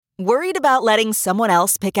Worried about letting someone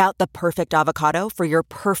else pick out the perfect avocado for your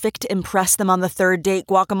perfect impress them on the third date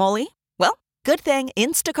guacamole? Well, good thing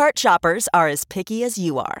Instacart shoppers are as picky as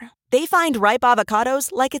you are. They find ripe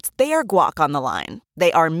avocados like it's their guac on the line.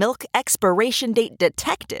 They are milk expiration date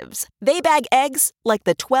detectives. They bag eggs like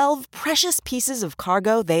the 12 precious pieces of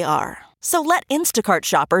cargo they are. So let Instacart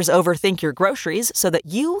shoppers overthink your groceries so that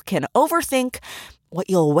you can overthink what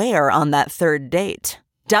you'll wear on that third date.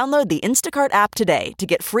 Download the Instacart app today to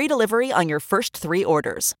get free delivery on your first 3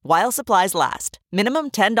 orders, while supplies last.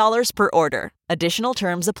 Minimum $10 per order. Additional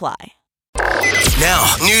terms apply.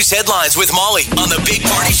 Now, news headlines with Molly on the Big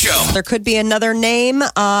Party Show. There could be another name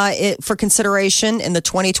for consideration in the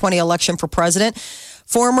 2020 election for president.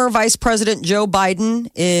 Former Vice President Joe Biden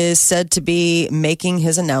is said to be making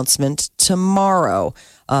his announcement tomorrow.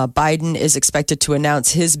 Biden is expected to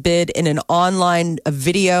announce his bid in an online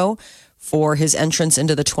video for his entrance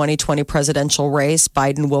into the 2020 presidential race.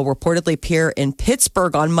 Biden will reportedly appear in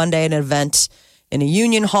Pittsburgh on Monday at an event in a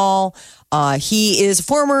union hall. He is a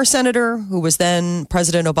former senator who was then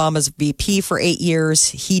President Obama's VP for 8 years.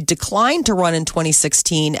 He declined to run in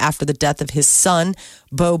 2016 after the death of his son,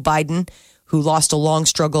 Beau Biden, who lost a long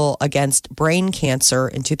struggle against brain cancer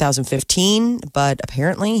in 2015, but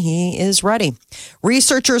apparently he is ready.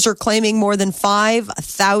 Researchers are claiming more than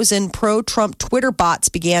 5,000 pro-Trump Twitter bots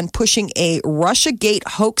began pushing a Russiagate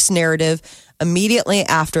hoax narrative immediately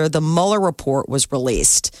after the Mueller report was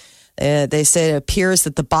released. They say it appears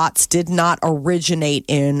that the bots did not originate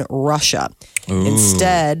in Russia. Ooh.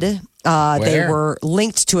 Instead, they were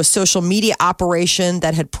linked to a social media operation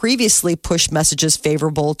that had previously pushed messages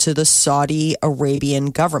favorable to the Saudi Arabian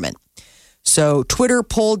government. So Twitter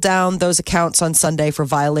pulled down those accounts on Sunday for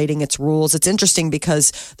violating its rules. It's interesting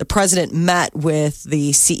because the president met with the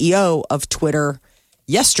CEO of Twitter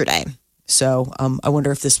yesterday. So I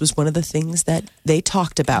wonder if this was one of the things that they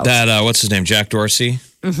talked about. That, what's his name, Jack Dorsey?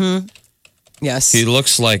 Mm-hmm. Yes. He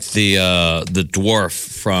looks like the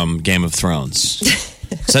dwarf from Game of Thrones.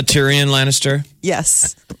 Is that Tyrion Lannister?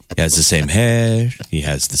 Yes. He has the same hair. He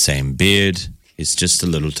has the same beard. He's just a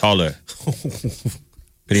little taller.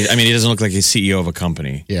 But he doesn't look like he's CEO of a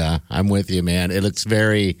company. Yeah, I'm with you, man. It looks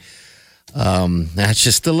very, that's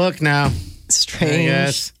just the look now. Strange.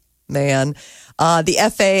 Yes. Man. The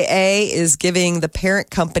FAA is giving the parent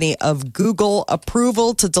company of Google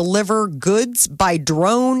approval to deliver goods by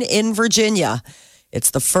drone in Virginia. It's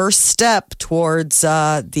the first step towards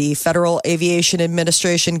the Federal Aviation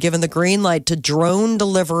Administration giving the green light to drone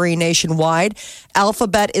delivery nationwide.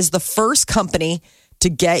 Alphabet is the first company to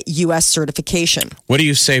get U.S. certification. What do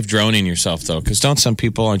you save droning yourself, though? Because don't some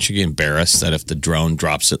people, aren't you get embarrassed that if the drone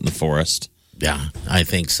drops it in the forest? Yeah, I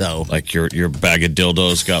think so. Like your bag of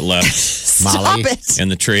dildos got left Stop it. in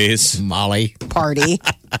the trees. Molly. Party.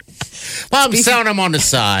 Well, I'm selling them on the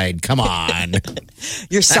side. Come on.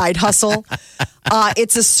 Your side hustle.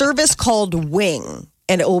 It's a service called Wing,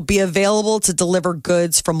 and it will be available to deliver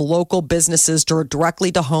goods from local businesses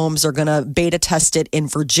directly to homes. They're going to beta test it in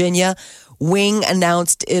Virginia. Wing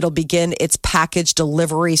announced it'll begin its package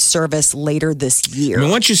delivery service later this year. I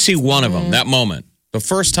mean, once you see one of them, that moment, the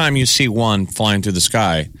first time you see one flying through the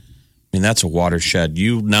sky, that's a watershed.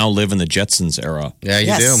 You now live in the Jetsons era. Yeah,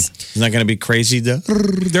 you do. Isn't that going to be crazy?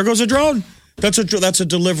 There goes a drone. That's a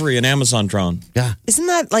delivery, an Amazon drone. Yeah. Isn't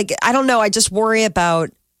that I don't know. I just worry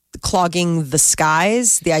about clogging the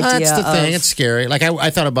skies. The idea that's the thing. It's scary. Like I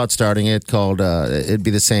thought about starting it called, it'd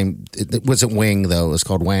be the same. It wasn't Wing, though. It was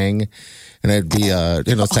called Wang. And it'd be,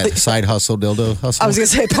 that side hustle, dildo hustle. I was going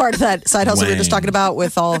to say part of that side hustle we were just talking about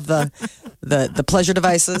with all of the pleasure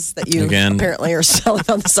devices that you apparently are selling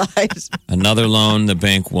on the side. Another loan the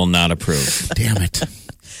bank will not approve. Damn it.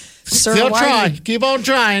 Sir, Still try. Keep on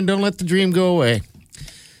trying. Don't let the dream go away.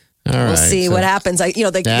 All right. We'll see what happens. They're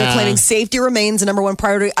claiming safety remains the number one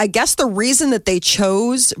priority. I guess the reason that they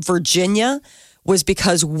chose Virginia was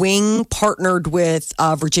because Wing partnered with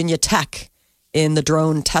Virginia Tech in the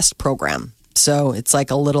drone test program. So it's like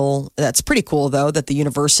that's pretty cool, though, that the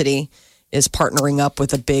university is partnering up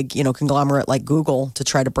with a big, conglomerate like Google to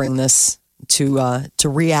try to bring this to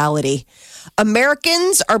reality.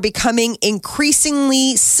 Americans are becoming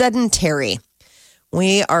increasingly sedentary.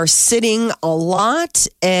 We are sitting a lot,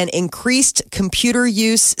 and increased computer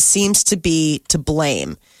use seems to be to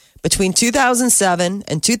blame. Between 2007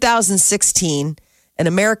 and 2016, an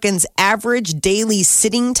American's average daily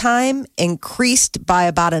sitting time increased by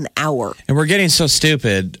about an hour. And we're getting so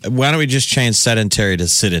stupid. Why don't we just change sedentary to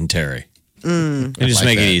sedentary? And just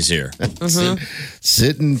make it easier. Mm-hmm.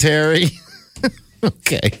 Sedentary.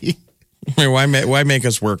 Okay. Why make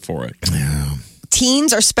us work for it? Yeah.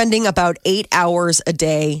 Teens are spending about 8 hours a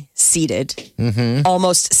day seated,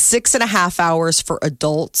 almost 6.5 hours for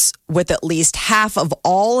adults, with at least half of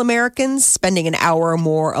all Americans spending an hour or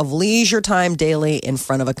more of leisure time daily in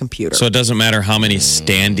front of a computer. So it doesn't matter how many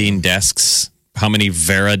standing desks, how many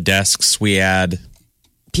Vera desks we add.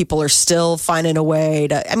 People are still finding a way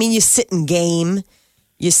to, I mean, you sit and game,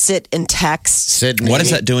 you sit and text. Sydney. What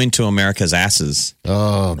is that doing to America's asses?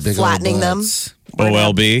 Oh, big Flattening old them. butts.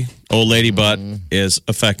 OLB, old lady butt, is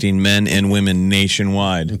affecting men and women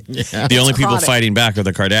nationwide. The only people chronic. fighting back are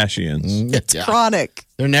the Kardashians. It's chronic.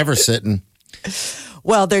 They're never sitting.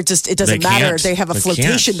 Well, they're just, it doesn't They matter. can't. They have a They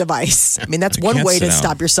flotation can't. device. I mean, that's They one can't way sit to down.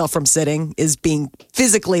 stop yourself from sitting is being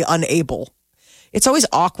physically unable. It's always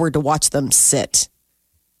awkward to watch them sit.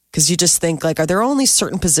 Because you just think, like, are there only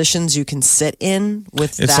certain positions you can sit in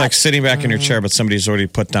with It's that? like sitting back in your chair, but somebody's already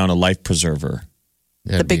put down a life preserver.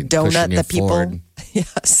 The big donut that people. Forward.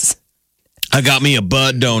 Yes. I got me a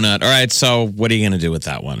Bud donut. All right, so what are you going to do with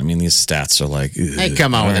that one? I mean, these stats are like... They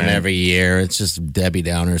come out all with them right. every year. It's just Debbie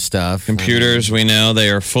Downer stuff. Computers, we know they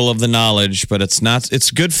are full of the knowledge, but it's not. It's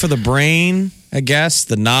good for the brain, I guess.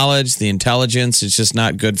 The knowledge, the intelligence. It's just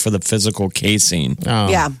not good for the physical casing. Oh.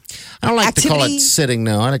 Yeah. I don't like to call Activity- it sitting,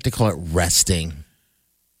 though. I like to call it resting.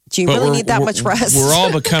 Do you But really we're- need that we're- much rest? We're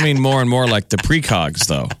all becoming more and more like the precogs,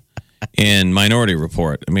 though. In Minority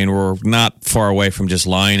Report, I mean, we're not far away from just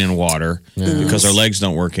lying in water because our legs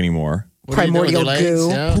don't work anymore. What do you do with your Primordial legs? goo.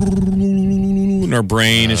 Yeah. And our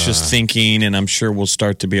brain is just thinking, and I'm sure we'll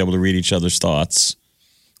start to be able to read each other's thoughts.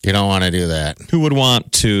 You don't want to do that. Who would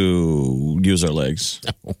want to use our legs?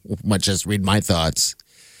 Much just read my thoughts.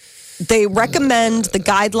 They recommend the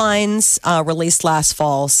guidelines released last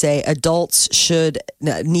fall say adults should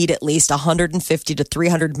need at least 150 to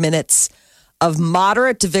 300 minutes of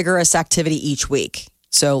moderate to vigorous activity each week.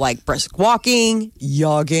 So like brisk walking,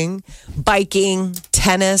 jogging, biking,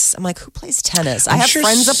 tennis. I'm like, who plays tennis? I I'm have sure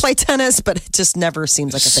friends that play tennis, but it just never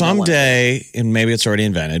seems like a thing. I wanna do. Someday, and maybe it's already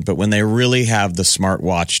invented, but when they really have the smart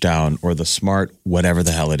watch down or the smart whatever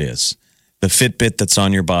the hell it is, the Fitbit that's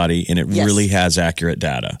on your body and it Yes. really has accurate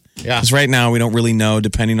data. Yeah. Because right now we don't really know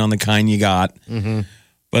depending on the kind you got.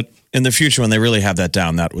 But in the future, when they really have that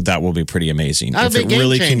down, that will be pretty amazing. That'll If be a it game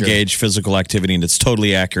really can changer. gauge physical activity and it's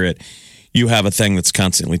totally accurate, you have a thing that's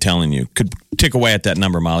constantly telling you. Could tick away at that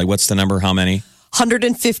number, Molly. What's the number? How many?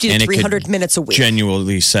 150 to And it could 300 minutes a week.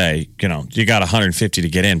 Genuinely say, you got 150 to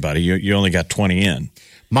get in, buddy. You only got 20 in.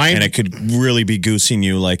 Mine, And it could really be goosing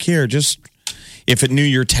you like, here, just if it knew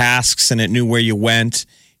your tasks and it knew where you went,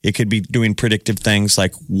 it could be doing predictive things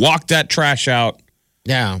like walk that trash out,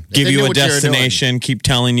 yeah. give you a destination, keep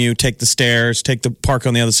telling you, take the stairs, take the park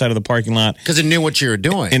on the other side of the parking lot. Because it knew what you were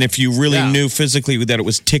doing. And if you really Yeah. knew physically that it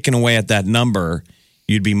was ticking away at that number,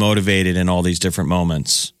 you'd be motivated in all these different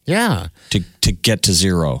moments yeah. to get to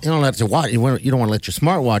zero. You don't let to watch. You don't want to let your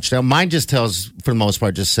smartwatch down. Mine just tells, for the most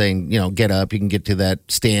part, just saying, get up. You can get to that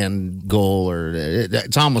stand goal, or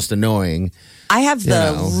it's almost annoying. I have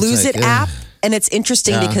the it's Lose like, It app, and it's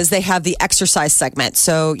interesting Yeah. because they have the exercise segment.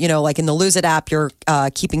 So, like in the Lose It app, you're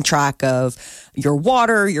keeping track of your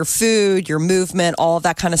water, your food, your movement, all of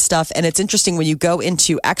that kind of stuff. And it's interesting when you go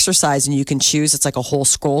into exercise and you can choose, it's like a whole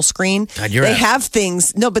scroll screen. God, your they app. have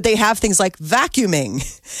things, but they have things like vacuuming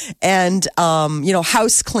and,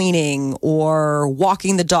 house cleaning or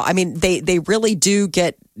walking the dog. I mean, they really do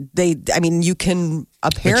you can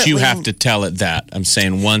apparently. But you have to tell it that. I'm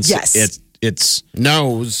saying once Yes. it's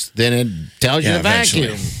Knows, then it tells you to eventually.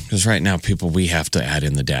 vacuum. Because right now, we have to add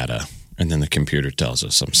in the data, and then the computer tells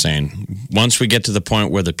us. I'm saying once we get to the point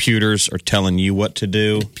where the pewters are telling you what to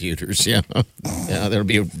do, Computers, yeah. Yeah, that'll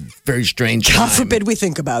be a very strange time. God forbid we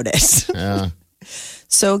think about it. Yeah.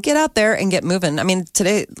 So get out there and get moving. I mean,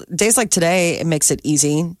 days like today, it makes it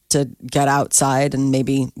easy to get outside and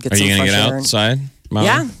maybe get are some you going to fresh get air. outside? Molly?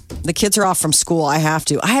 Yeah, the kids are off from school. I have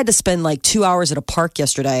to. I had to spend like 2 hours at a park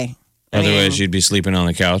yesterday. Otherwise, you'd be sleeping on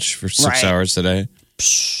the couch for 6 Right. hours today.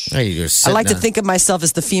 Hey, you just I like to sit think of myself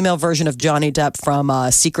as the female version of Johnny Depp from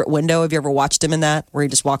Secret Window. Have you ever watched him in that? Where he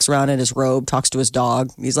just walks around in his robe, talks to his dog.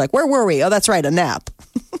 He's like, where were we? Oh, that's right, a nap.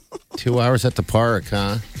 2 hours at the park,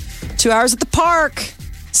 huh? 2 hours at the park,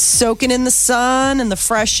 soaking in the sun and the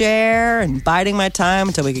fresh air and biding my time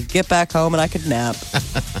until we could get back home and I could nap.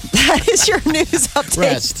 That is your news update.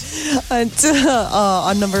 Rest.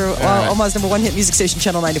 On Omaha's number one hit music station,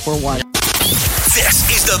 Channel 94.1. This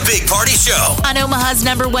is the Big Party Show. On Omaha's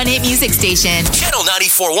number one hit music station. Channel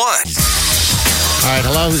 94.1. All right,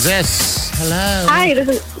 hello, who's this? Hello. Hi,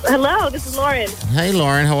 this is Lauren. Hey,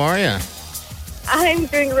 Lauren, how are you? I'm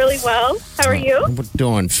doing really well. How are you? We're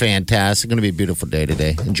doing fantastic. Going to be a beautiful day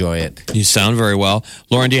today. Enjoy it. You sound very well.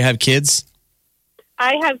 Lauren, do you have kids?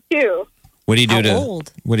 I have 2. What do you do How to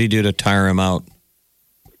old? What do you do to tire him out?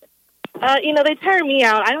 They tire me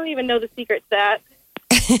out. I don't even know the secret to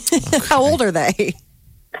that. How old are they?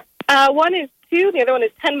 One is 2, the other one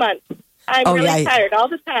is 10 months. I'm really tired all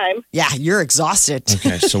the time. Yeah, you're exhausted.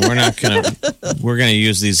 Okay, so we're gonna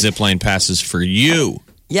use these zipline passes for you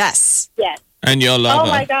Yes. Yes. and your lover. Oh,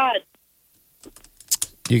 my God.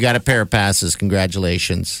 You got a pair of passes.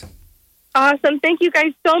 Congratulations. Awesome. Thank you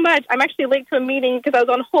guys so much. I'm actually late to a meeting because I was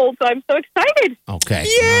on hold, so I'm so excited. Okay.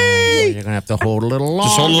 Yay! You're going to have to hold a little longer.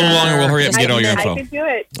 Just hold a little longer. We'll hurry up and get all your I info. can do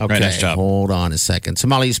it. Okay, Right, nice job. Hold on a second. So,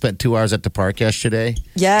 Molly, you spent 2 hours at the park yesterday?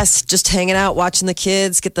 Yes, just hanging out, watching the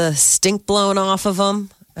kids get the stink blown off of them.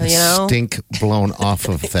 Stink blown off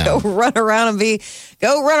of them. Go run around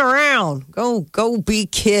Go be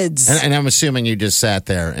kids. And I'm assuming you just sat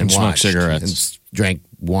there and smoked watched cigarettes. and drank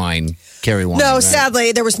wine, carry wine. No, right?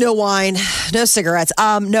 sadly, there was no wine, no cigarettes.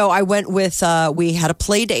 No, I went with, we had a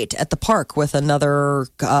play date at the park with another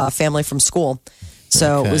family from school.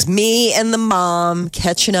 So it was me and the mom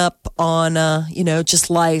catching up on, just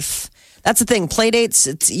life. That's the thing. Play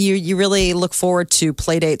dates, you really look forward to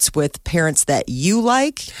play dates with parents that you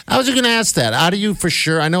like. I was going to ask that. How do you for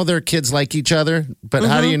sure? I know their kids like each other, but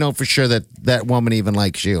how do you know for sure that that woman even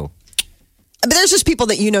likes you? But there's just people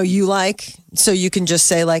that you like, so you can just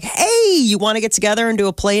say like, "Hey, you want to get together and do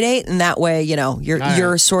a play date?" And that way,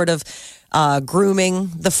 you're sort of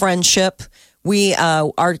grooming the friendship. We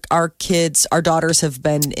our kids, our daughters have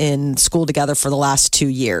been in school together for the last 2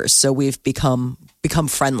 years, so we've become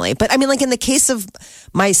friendly. But I mean, like in the case of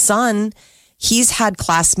my son, he's had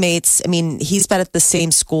classmates. I mean, he's been at the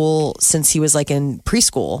same school since he was like in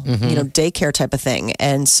preschool, daycare type of thing.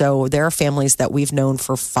 And so there are families that we've known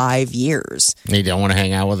for 5 years. You don't want to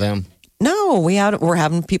hang out with them? No, we're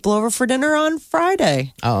having people over for dinner on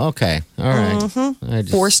Friday. Oh, okay. All right.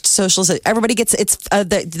 Forced socialization. Everybody gets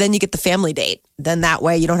then you get the family date. Then that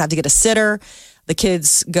way you don't have to get a sitter. The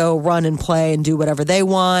kids go run and play and do whatever they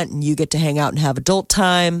want, and you get to hang out and have adult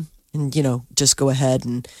time. And, just go ahead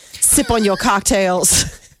and sip on your cocktails.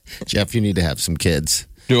 Jeff, you need to have some kids.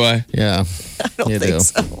 Do I? Yeah. I don't think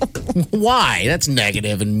so. Why? That's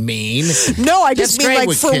negative and mean. No, I just That's mean great like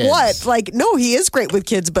with for kids. what? Like, no, he is great with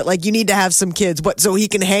kids, but like you need to have some kids. What? So he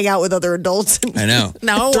can hang out with other adults? I know.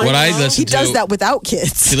 No. What I listen He to. does that without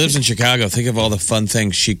kids. She lives in Chicago. Think of all the fun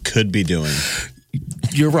things she could be doing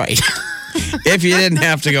You're right. if you didn't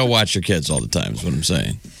have to go watch your kids all the time. Is what I'm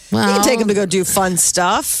saying. You can take them to go do fun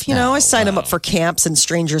stuff. I sign them up for camps, and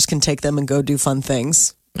strangers can take them and go do fun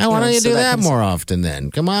things. Now, why don't you so do that that comes- more often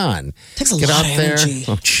then? Come on. Takes a Get lot out of there. energy.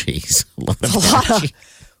 Oh, jeez. A lot of A lot of, energy.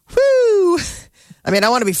 woo. I mean, I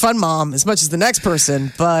want to be fun mom as much as the next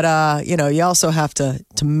person, but you also have to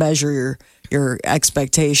measure your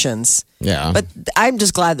expectations. Yeah. But I'm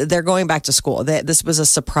just glad that they're going back to school. This was a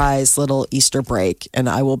surprise little Easter break, and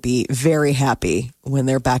I will be very happy when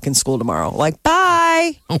they're back in school tomorrow. Like,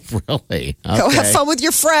 bye. Oh, really? Go have Okay. fun with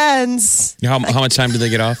your friends. How much time did they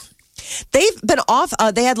get off? They've been off.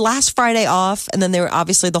 They had last Friday off, and then they were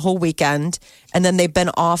obviously the whole weekend, and then they've been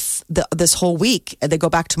off this whole week, and they go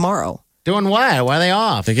back tomorrow. Doing what? Why are they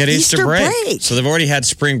off? They get Easter, Easter break. break. So they've already had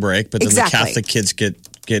spring break, but then Exactly. the Catholic kids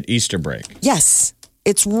get Easter break. Yes.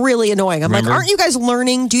 It's really annoying. I'm Remember? like, aren't you guys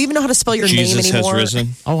learning? Do you even know how to spell your Jesus name has anymore? risen.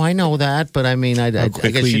 Oh, I know that, but I mean, I How guess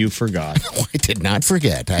quickly you forgot. I did not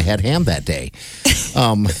forget. I had ham that day.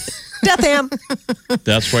 Death ham.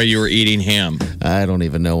 That's why you were eating ham. I don't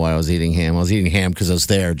even know why I was eating ham. I was eating ham because I was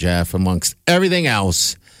there, Jeff, amongst everything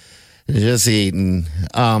else. Just eating.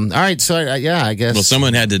 All right, so I guess. Well,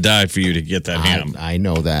 someone had to die for you to get that ham. I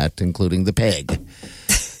know that, including the pig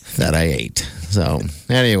that I ate. So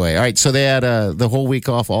anyway, all right. So they had the whole week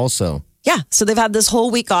off also. Yeah. So they've had this whole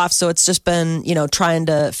week off. So it's just been, trying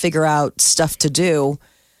to figure out stuff to do.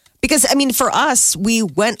 Because, I mean, for us, we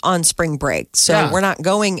went on spring break. So Yeah. we're not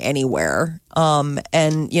going anywhere.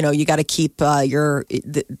 And, you got to keep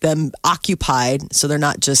them occupied. So they're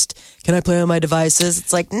not just, can I play on my devices?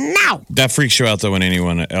 It's like, no. That freaks you out though when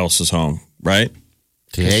anyone else is home, right?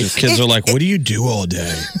 Jake? Kids are like, "What do you do all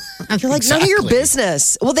day?" You're like, none of your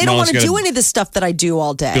business. Well, they don't Mom's want to gotta do any of the stuff that I do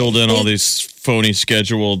all day. Build in all these phony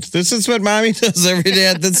scheduled. This is what mommy does every day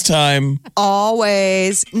at this time.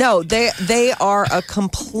 Always. No, they are a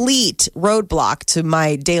complete roadblock to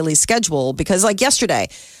my daily schedule because like yesterday,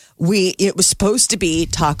 it was supposed to be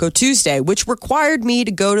Taco Tuesday, which required me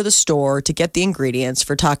to go to the store to get the ingredients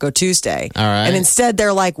for Taco Tuesday. All right. And instead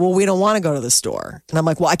they're like, well, we don't want to go to the store. And I'm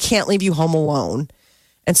like, well, I can't leave you home alone.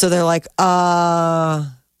 And so they're like,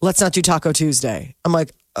 let's not do Taco Tuesday. I'm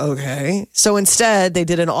like, okay. So instead they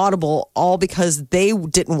did an audible all because they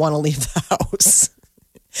didn't want to leave the house.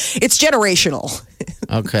 It's generational.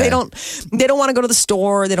 Okay. They don't want to go to the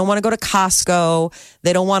store. They don't want to go to Costco.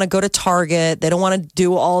 They don't want to go to Target. They don't want to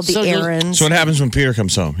do all the errands. So what happens when Peter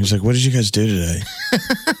comes home? He's like, what did you guys do today?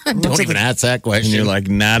 Don't even ask that question. And you're like,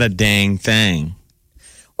 not a dang thing.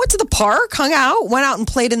 Went to the park, hung out, went out and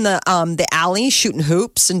played in the alley, shooting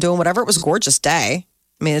hoops and doing whatever. It was a gorgeous day.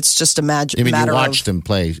 I mean, it's just a matter you watched them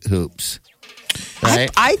play hoops, right?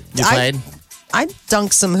 You played? I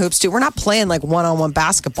dunked some hoops too. We're not playing like one-on-one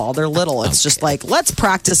basketball. They're little. It's just like, let's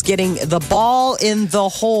practice getting the ball in the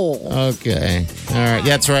hole. Okay. All right. Yeah,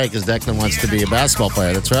 that's right, because Declan wants to be a basketball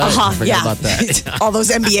player. That's right. I forgot about that. All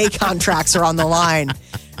those NBA contracts are on the line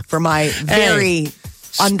for my very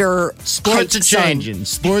Sports are changing.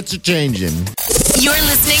 Sports are changing. You're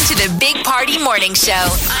listening to the Big Party Morning Show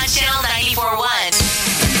on Channel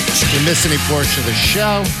 94.1. If you miss any portion of the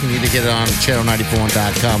show, you need to get it on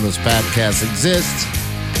channel941.com. Those podcasts exist.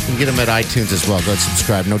 You can get them at iTunes as well. Go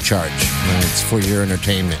subscribe, no charge. It's for your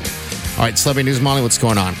entertainment. All right, Celebrity News, Molly, what's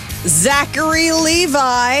going on? Zachary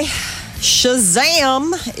Levi,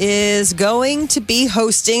 Shazam, is going to be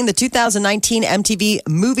hosting the 2019 MTV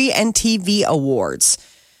Movie and TV Awards.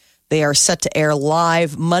 They are set to air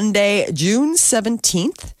live Monday, June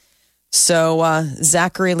 17th. So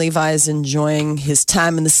Zachary Levi is enjoying his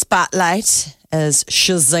time in the spotlight as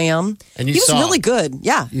Shazam. And he was really good.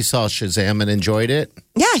 Yeah. You saw Shazam and enjoyed it?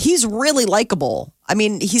 Yeah, he's really likable. I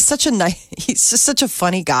mean, he's just such a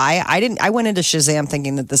funny guy. I went into Shazam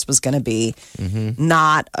thinking that this was going to be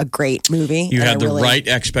not a great movie. You had the right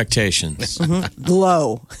expectations.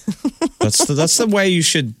 Low. That's the way you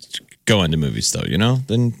should go into movies, though. You know,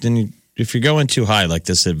 then you. If you're going too high, like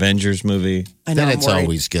this Avengers movie, then it's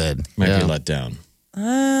always good. Might be let down.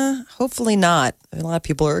 Hopefully not. A lot of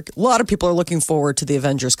people are looking forward to the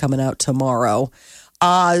Avengers coming out tomorrow.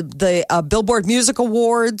 The Billboard Music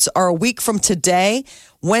Awards are a week from today,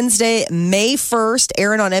 Wednesday, May 1st,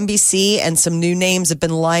 airing on NBC, and some new names have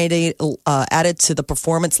been added to the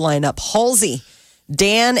performance lineup. Halsey,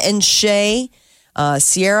 Dan and Shay,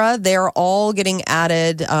 Sierra, they're all getting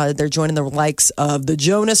added. They're joining the likes of the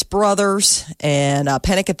Jonas Brothers and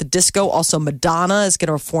Panic at the Disco. Also, Madonna is going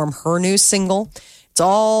to perform her new single. It's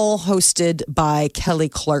all hosted by Kelly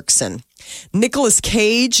Clarkson. Nicolas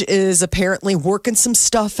Cage is apparently working some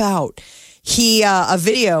stuff out. A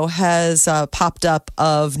video has popped up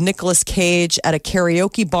of Nicolas Cage at a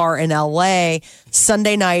karaoke bar in LA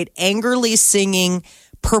Sunday night, angrily singing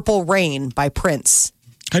Purple Rain by Prince.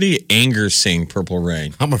 How do you anger sing Purple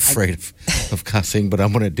Rain? I'm afraid of cussing, but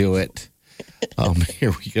I'm going to do it.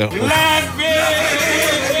 Here we go. Purple rain,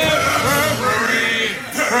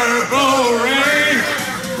 purple rain,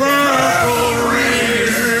 purple rain.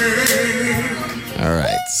 All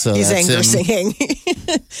right, so he's that's anger singing.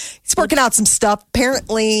 He's working out some stuff.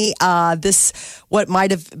 Apparently, what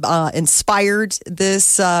might have inspired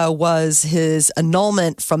this was his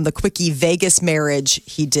annulment from the Quickie Vegas marriage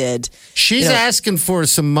he did. She's asking for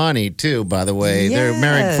some money, too, by the way. Yes. They're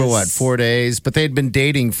married for, 4 days? But they'd been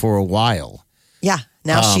dating for a while. Yeah.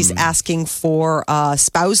 Now she's asking for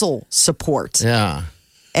spousal support. Yeah.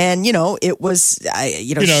 And, it was,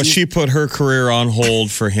 she put her career on hold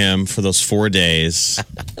for him for those 4 days.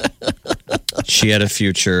 She had a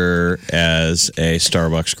future as a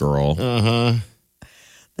Starbucks girl. Uh-huh.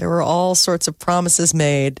 There were all sorts of promises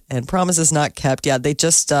made and promises not kept. Yeah, they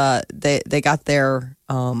just they got their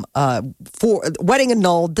wedding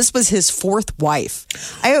annulled. This was his fourth wife.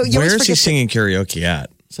 Where is he singing karaoke at?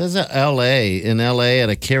 It says in L.A. at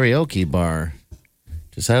a karaoke bar.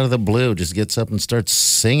 Just out of the blue, just gets up and starts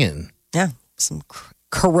singing. Yeah, some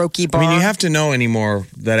karaoke bar. I mean, you have to know anymore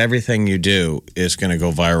that everything you do is going to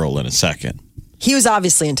go viral in a second. He was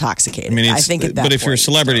obviously intoxicated. I think at that but if you're a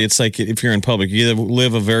celebrity, it's like if you're in public, you either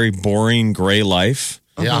live a very boring, gray life,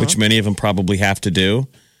 which many of them probably have to do,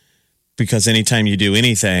 because anytime you do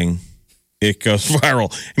anything, it goes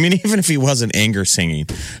viral. I mean, even if he wasn't anger singing,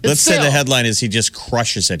 let's say the headline is he just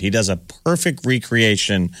crushes it. He does a perfect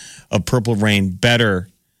recreation of Purple Rain better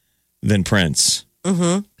than Prince.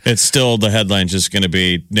 Mm-hmm. It's still, the headline's just going to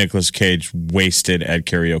be Nicolas Cage wasted at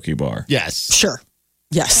karaoke bar. Yes. Sure.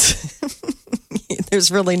 Yes. There's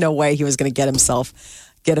really no way he was going to get himself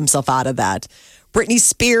out of that. Britney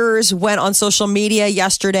Spears went on social media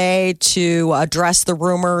yesterday to address the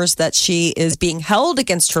rumors that she is being held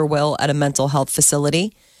against her will at a mental health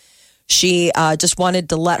facility. She just wanted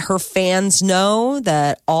to let her fans know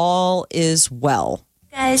that all is well.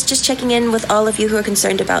 Guys, just checking in with all of you who are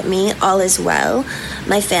concerned about me. All is well.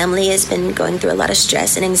 My family has been going through a lot of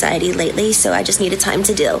stress and anxiety lately, so I just needed time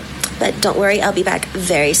to deal. But don't worry, I'll be back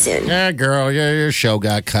very soon. Yeah, girl, your show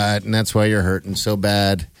got cut, and that's why you're hurting so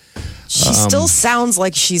bad. She still sounds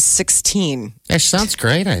like she's 16. Yeah, she sounds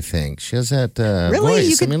great, I think. She has that Really?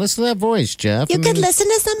 voice. Listen to that voice, Jeff. Could listen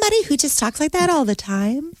to somebody who just talks like that all the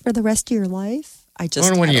time for the rest of your life. I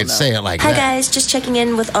wonder when I you don't know. say it like Hi that. guys, just checking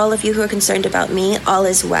in with all of you who are concerned about me. All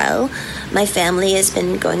is well. My family has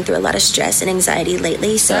been going through a lot of stress and anxiety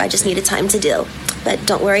lately, so I just needed time to deal. But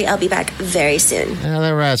don't worry, I'll be back very soon. Yeah,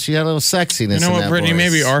 that right. She had a little sexiness. You know in what, that Brittany?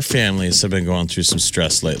 voice. Maybe our families have been going through some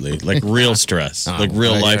stress lately, like real stress, like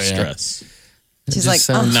real life stress, She's just like,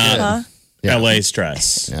 sounds not Yeah. LA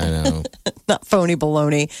stress. I know. not phony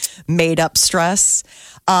baloney, made up stress.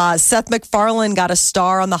 Seth MacFarlane got a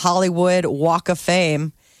star on the Hollywood Walk of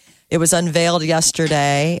Fame. It was unveiled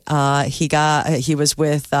yesterday. He was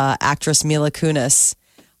with actress Mila Kunis.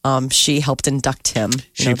 She helped induct him.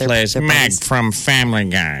 She plays Meg from Family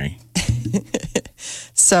Guy.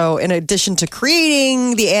 So, in addition to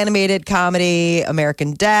creating the animated comedy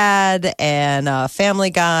American Dad and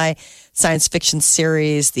Family Guy, science fiction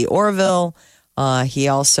series The Orville, he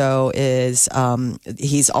also is.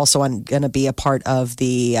 He's also going to be a part of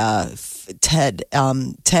the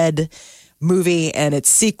Ted movie and its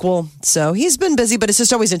sequel. So he's been busy, but it's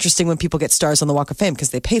just always interesting when people get stars on the Walk of Fame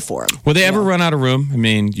because they pay for them. Will they ever run out of room? I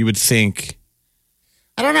mean, you would think.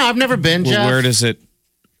 I don't know. I've never been, Jeff. Where does it?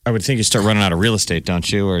 I would think you start running out of real estate,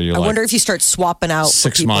 don't you? Or you're I wonder if you start swapping out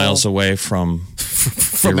 6 miles away from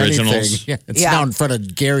From the originals. anything. Yeah, it's down in front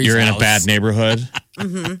of Gary's You're in house. a bad neighborhood.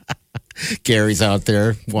 Gary's out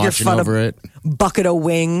there watching over it. Bucket of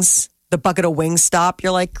wings, the bucket of wings stop.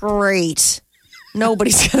 You're like, great.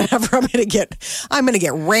 Nobody's gonna ever. I'm gonna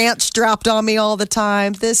get ranch dropped on me all the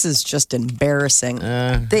time. This is just embarrassing.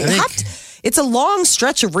 It's a long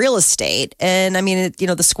stretch of real estate, and I mean,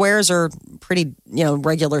 the squares are pretty,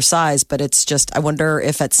 regular size. But it's just, I wonder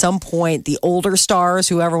if at some point the older stars,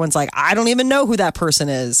 who everyone's like, I don't even know who that person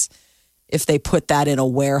is, if they put that in a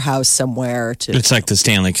warehouse somewhere. It's like the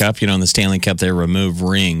Stanley Cup. In the Stanley Cup, they remove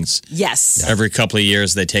rings. Yes. Every couple of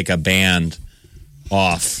years, they take a band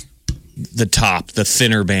off the top, the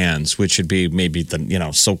thinner bands, which would be maybe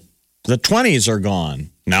so the 20s are gone.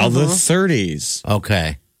 Now the 30s.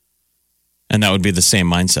 Okay. And that would be the same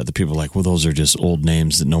mindset that people are like, well, those are just old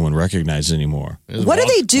names that no one recognizes anymore. What do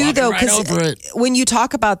they do though? Because right when you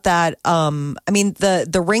talk about that, I mean,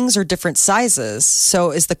 the rings are different sizes.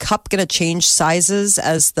 So is the cup going to change sizes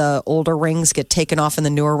as the older rings get taken off and the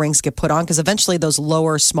newer rings get put on? Because eventually those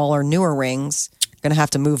lower, smaller, newer rings are going to have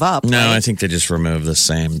to move up. No, right? I think they just remove the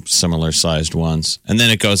same similar sized ones. And then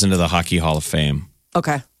it goes into the Hockey Hall of Fame.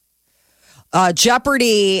 Okay.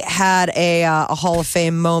 Jeopardy had a Hall of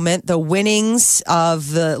Fame moment. The winnings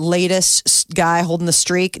of the latest guy holding the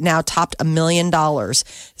streak now topped $1 million.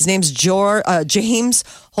 His name's James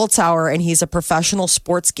Holzhauer, and he's a professional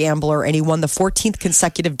sports gambler, and he won the 14th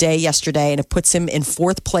consecutive day yesterday, and it puts him in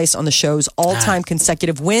 4th place on the show's all-time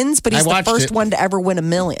consecutive wins, but he's the first one to ever win $1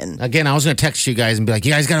 million. Again, I was going to text you guys and be like,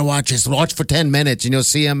 you guys got to watch this. Watch for 10 minutes, and you'll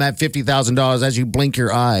see him at $50,000 as you blink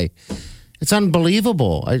your eye. It's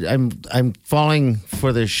unbelievable. I'm falling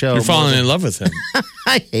for this show. You're falling in love with him.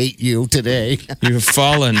 I hate you today. You've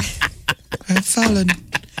fallen. I've fallen.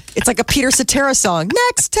 It's like a Peter Cetera song.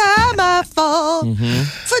 Next time I fall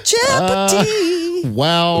for Jeopardy.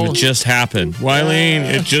 Well, it just happened. Wileen,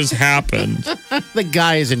 it just happened. The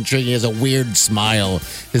guy is intriguing. He has a weird smile.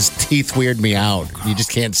 His teeth weird me out. You just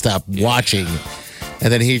can't stop watching.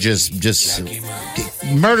 And then he just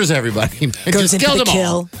murders everybody. Goes just into kills the them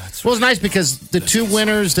kill. all. Well, it's nice because the two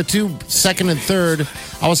winners, the two second and third,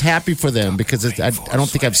 I was happy for them because I don't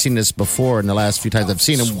think I've seen this before in the last few times I've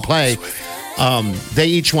seen them play. They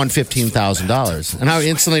each won $15,000. And I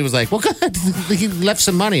instantly was like, well, good. He left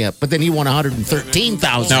some money up. But then he won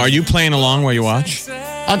 $113,000. Now, are you playing along while you watch?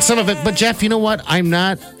 On some of it. But, Jeff, you know what? I'm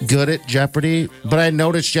not good at Jeopardy. But I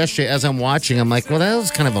noticed yesterday as I'm watching, I'm like, well, that was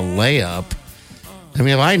kind of a layup. I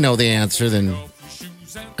mean, if I know the answer, then,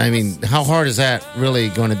 I mean, how hard is that really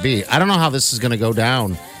going to be? I don't know how this is going to go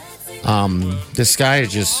down. This guy is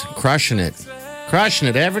just crushing it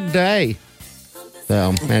every day.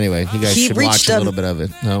 So, anyway, you guys should watch a little bit of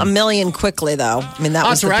it. No. $1 million quickly, though. I mean, that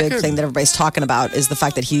was the big thing that everybody's talking about is the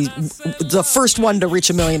fact that he's the first one to reach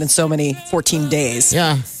 $1 million in so many 14 days.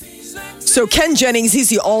 Yeah. So Ken Jennings, he's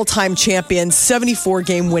the all-time champion,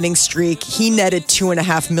 74-game winning streak. He netted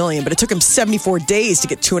 $2.5 million, but it took him 74 days to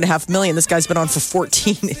get $2.5 million. This guy's been on for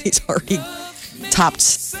 14, and he's already topped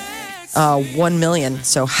 $1 million.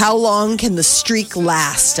 So how long can the streak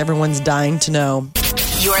last? Everyone's dying to know.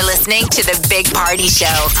 You're listening to the Big Party Show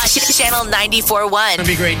on Channel 94.1. It's going to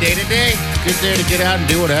be a great day today. Good day to get out and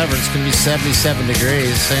do whatever. It's going to be 77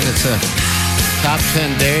 degrees. Saying it's a Top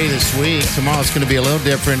 10 day this week. Tomorrow's going to be a little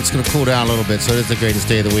different. It's going to cool down a little bit, so it is the greatest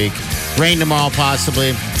day of the week. Rain tomorrow,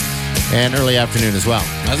 possibly, and early afternoon as well.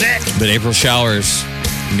 That's it. But April showers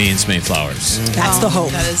means May flowers. That's the hope.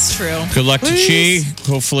 That is true. Good luck to Chi.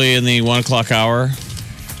 Hopefully in the 1 o'clock hour.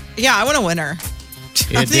 Yeah, I want a winner.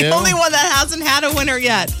 I'm the only one that hasn't had a winner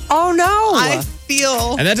yet. Oh, no. I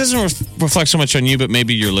feel... And that doesn't reflect so much on you, but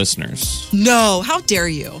maybe your listeners. No, how dare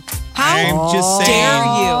you? I'm just saying. Dare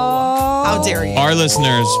you? How dare you? Our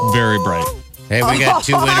listeners, very bright. Hey, we got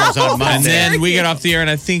 2 winners on Monday. And then we get off the air, and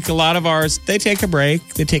I think a lot of ours, they take a break.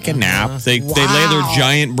 They take a nap. They lay their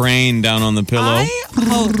giant brain down on the pillow. I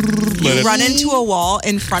hope you run into a wall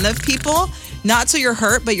in front of people. Not so you're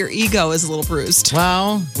hurt, but your ego is a little bruised.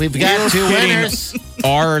 Well, we've got 2 winners.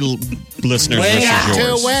 Our listeners We got versus 2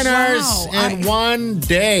 yours. winners in one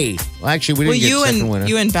day. Well, actually, we didn't get second winner.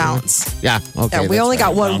 You and Bounce. Yeah, okay. Yeah, we only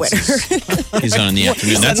got one winner. He's on in the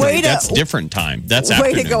afternoon. That's different time. That's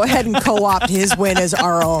afternoon. Way to go ahead and co-opt his win as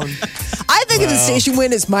our own. I think of the station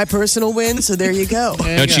win as my personal win, so there you go.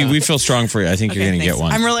 No, Chi, we feel strong for you. I think you're going to get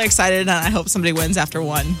one. I'm really excited, and I hope somebody wins after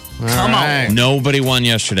one. Come on. Nobody won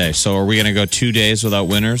yesterday. So are we going to go 2 days without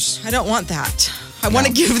winners? I don't want that. I want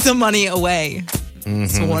to give the money away.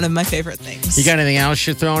 It's one of my favorite things. You got anything else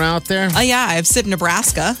you're throwing out there? Yeah, I have SIP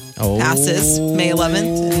Nebraska. Passes May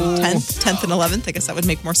 11th and 10th and 11th. I guess that would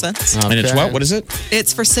make more sense. Okay. And it's what? What is it?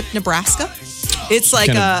 It's for SIP Nebraska. It's like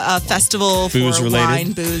a festival for booze-related?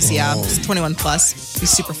 wine, booze. Yeah, it's 21 plus. It'd be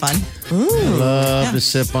super fun. I love to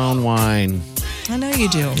sip on wine. I know you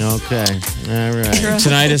do. Okay. All right.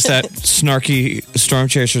 Tonight is that snarky Storm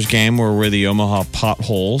Chasers game where we're the Omaha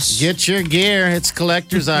potholes. Get your gear. It's a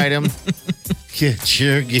collector's item. Get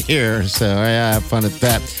your gear. So, yeah, have fun at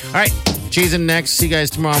that. All right. Cheese in next. See you guys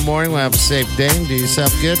tomorrow morning. We'll have a safe day. Do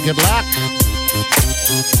yourself good. Good luck.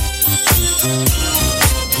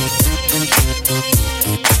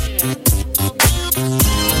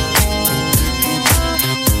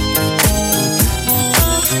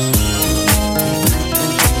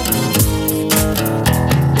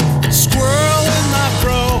 Squirrel in my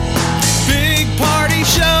fro. Big party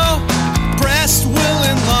show. Breast will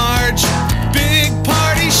enlarge. Big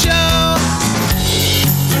party show.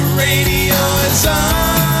 The radio is on.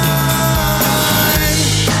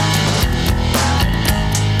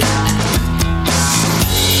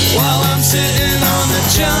 While I'm sitting on the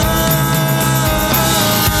john.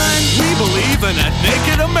 We believe in a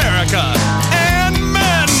naked America and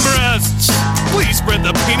man breasts. Please spread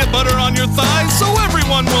the peanut butter on your thighs so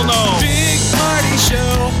everyone will know. Big party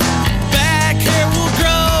show. Back hair will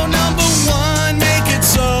grow. Number 1, make it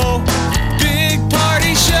so. Big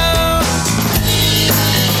party show.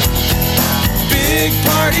 Big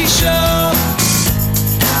party show.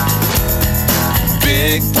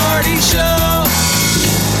 Big party show.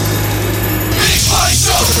 Big party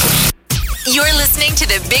show. You're listening to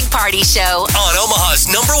the Big Party Show On Omaha's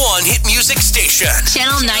 #1 hit music station.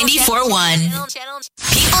 Channel 94.1.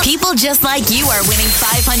 People just like you are winning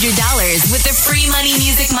 $500 with the free money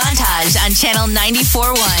music montage on Channel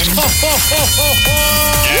 94.1.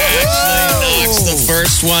 Ashley knocks the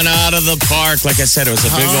first one out of the park. Like I said, it was a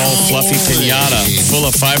big old fluffy pinata full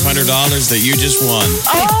of $500 that you just won.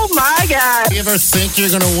 Oh my God. You ever think you're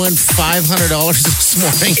going to win $500 this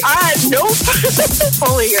morning? Nope.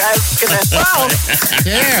 Holy, I was gonna. Wow.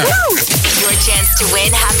 Yeah. Your chance to win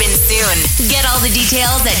happens soon. Get all the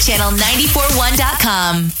details at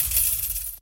channel941.com.